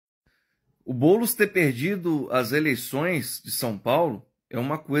O Boulos ter perdido as eleições de São Paulo é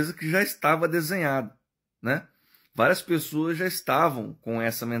uma coisa que já estava desenhada, né? Várias pessoas já estavam com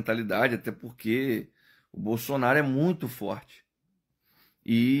essa mentalidade, até porque o Bolsonaro é muito forte.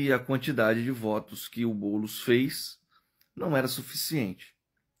 E a quantidade de votos que o Boulos fez não era suficiente.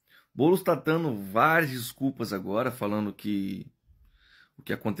 O Boulos está dando várias desculpas agora, falando que o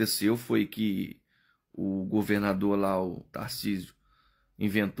que aconteceu foi que o governador lá, o Tarcísio,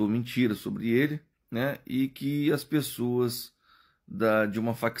 inventou mentiras sobre ele, né? E que as pessoas de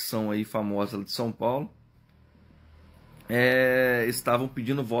uma facção aí famosa de São Paulo estavam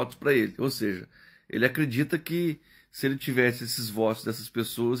pedindo votos para ele. Ou seja, ele acredita que se ele tivesse esses votos dessas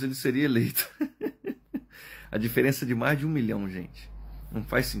pessoas, ele seria eleito. A diferença é de mais de 1 milhão, gente. Não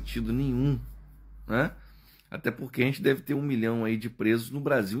faz sentido nenhum, né? Até porque a gente deve ter 1 milhão aí de presos no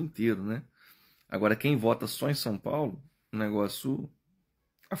Brasil inteiro, né? Agora, quem vota só em São Paulo, o negócio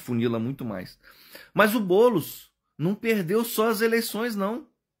afunila muito mais. Mas o Boulos não perdeu só as eleições, não.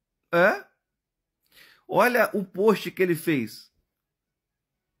 Olha o post que ele fez.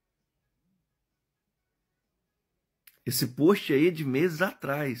 Esse post aí é de meses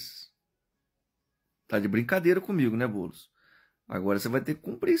atrás. Tá de brincadeira comigo, né, Boulos? Agora você vai ter que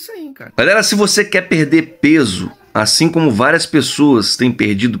cumprir isso aí, cara. Galera, se você quer perder peso, assim como várias pessoas têm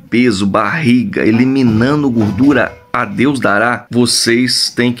perdido peso, barriga, eliminando gordura a Deus dará, vocês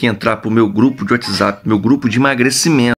têm que entrar pro meu grupo de WhatsApp, meu grupo de emagrecimento.